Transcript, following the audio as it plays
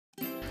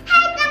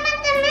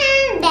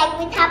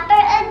with Harper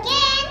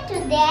again.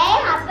 Today,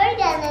 Harper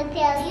gonna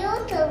tell you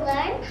to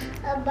learn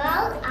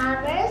about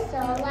our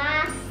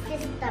solar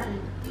system.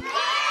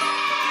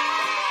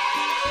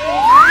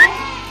 There are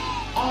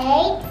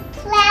 8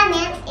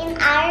 planets in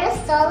our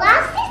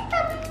solar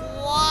system.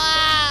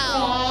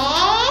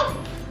 Wow!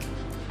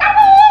 Let's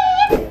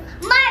start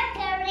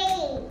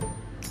Mercury,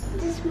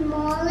 the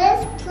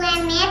smallest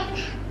planet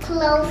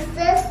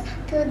closest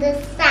to the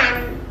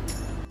sun.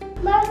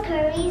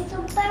 Mercury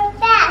super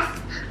fast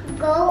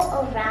go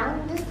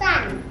around the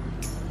sun.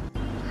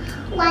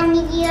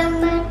 1 year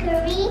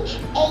Mercury,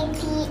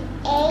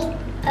 88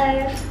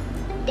 Earth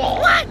days.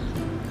 What?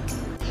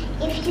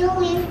 If you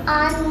live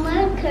on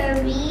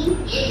Mercury,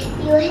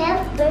 you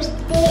have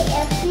birthday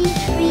every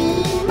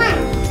 3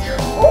 months.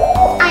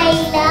 Oh, I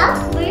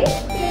love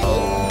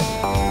birthdays.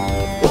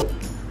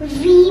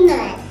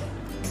 Venus.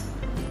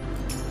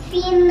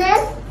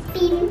 Venus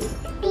spins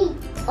the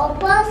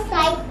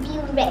opposite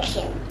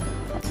direction.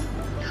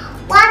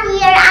 1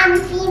 year on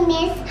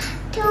Venus,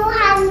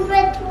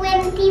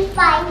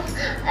 225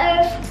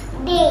 Earth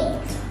days.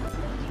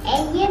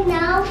 And you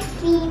know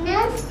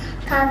Venus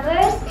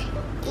covers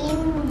in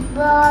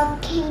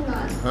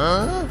volcanoes.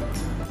 Huh?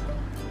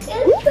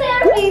 It's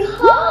very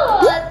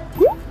hot.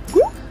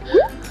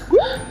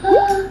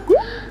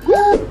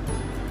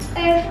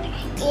 Earth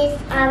is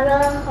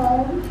our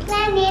home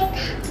planet,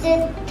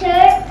 the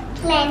 3rd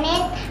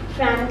planet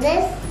from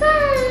the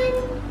sun.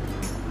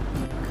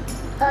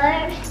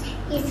 Earth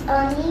is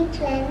only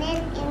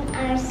planet in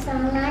our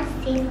solar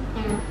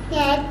system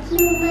that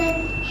human,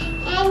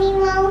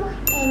 animal,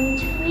 and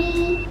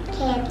tree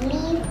can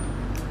live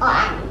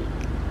on.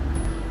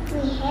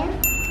 We have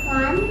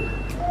 1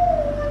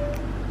 moon.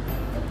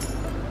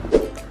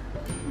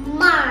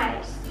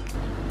 Mars.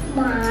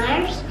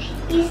 Mars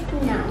is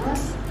known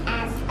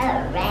as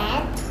a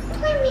red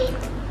planet.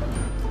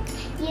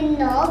 You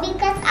know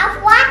because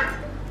of what?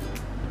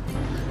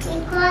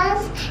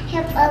 Because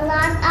have a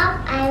lot of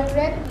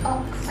iron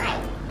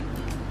oxide.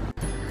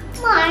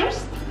 Mars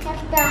has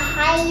the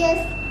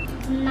highest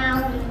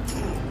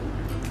mountain.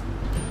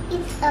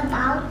 It's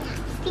about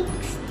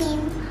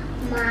 16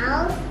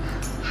 miles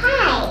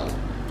high.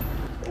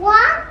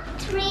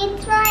 3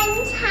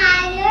 times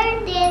higher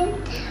than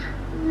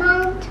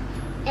Mount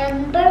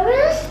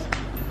Everest.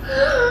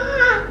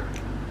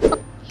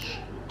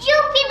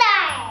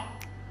 Jupiter.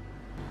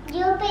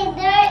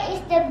 Jupiter is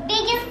the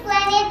biggest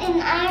planet in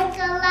our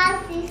solar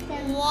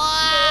system.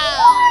 Wow!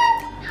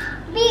 What?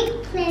 Big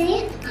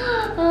planet?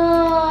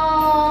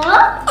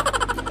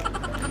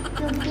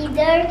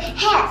 Jupiter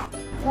has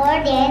more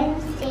than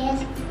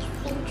 16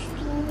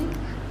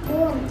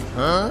 moons.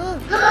 Huh?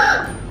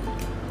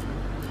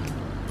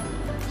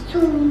 So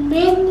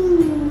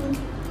many.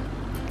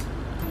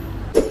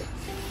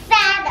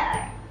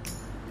 Saturn.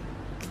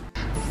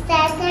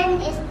 Saturn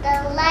is the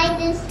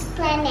lightest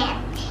planet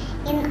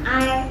in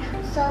our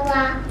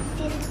solar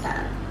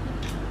system.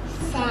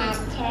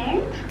 Saturn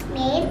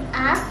made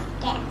of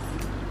gas.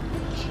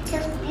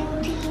 Has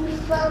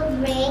beautiful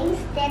rings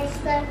that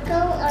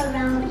circle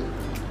around it.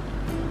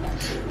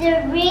 The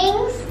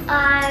rings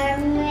are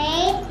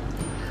made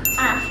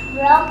of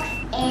rocks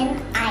and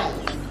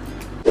ice.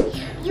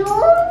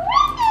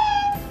 Uranus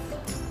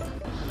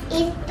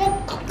is the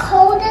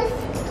coldest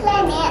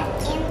planet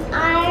in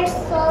our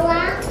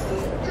solar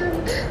system.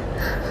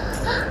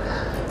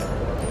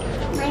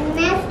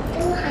 Minus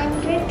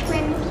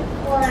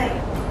 224.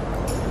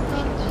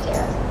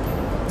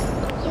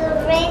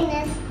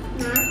 Uranus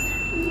not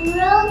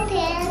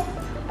rotate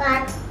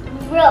but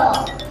roll.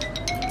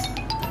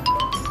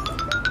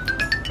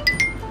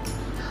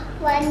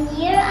 1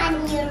 year on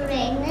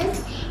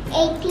Uranus,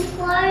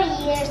 84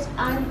 years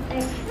on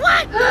Earth.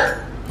 What?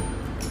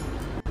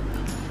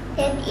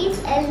 That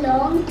is a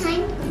long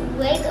time to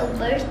wait a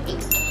birthday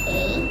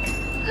cake.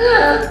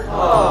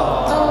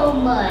 Oh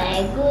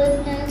my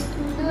goodness,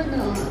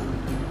 no.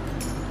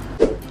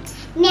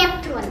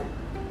 Neptune.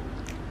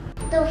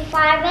 The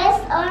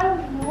farthest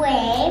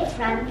away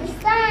from the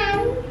sun.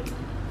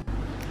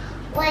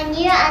 1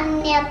 year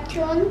on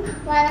Neptune,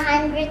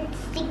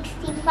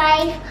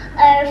 165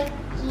 Earth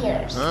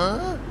years.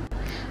 Huh?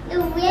 The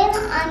wind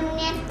on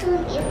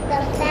Neptune is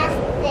the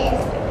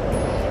fastest.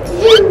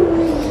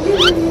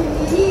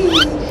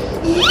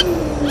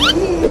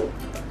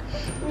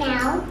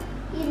 Now,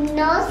 you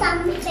know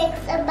some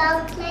facts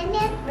about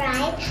planet,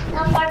 right?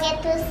 Don't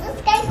forget to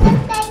subscribe.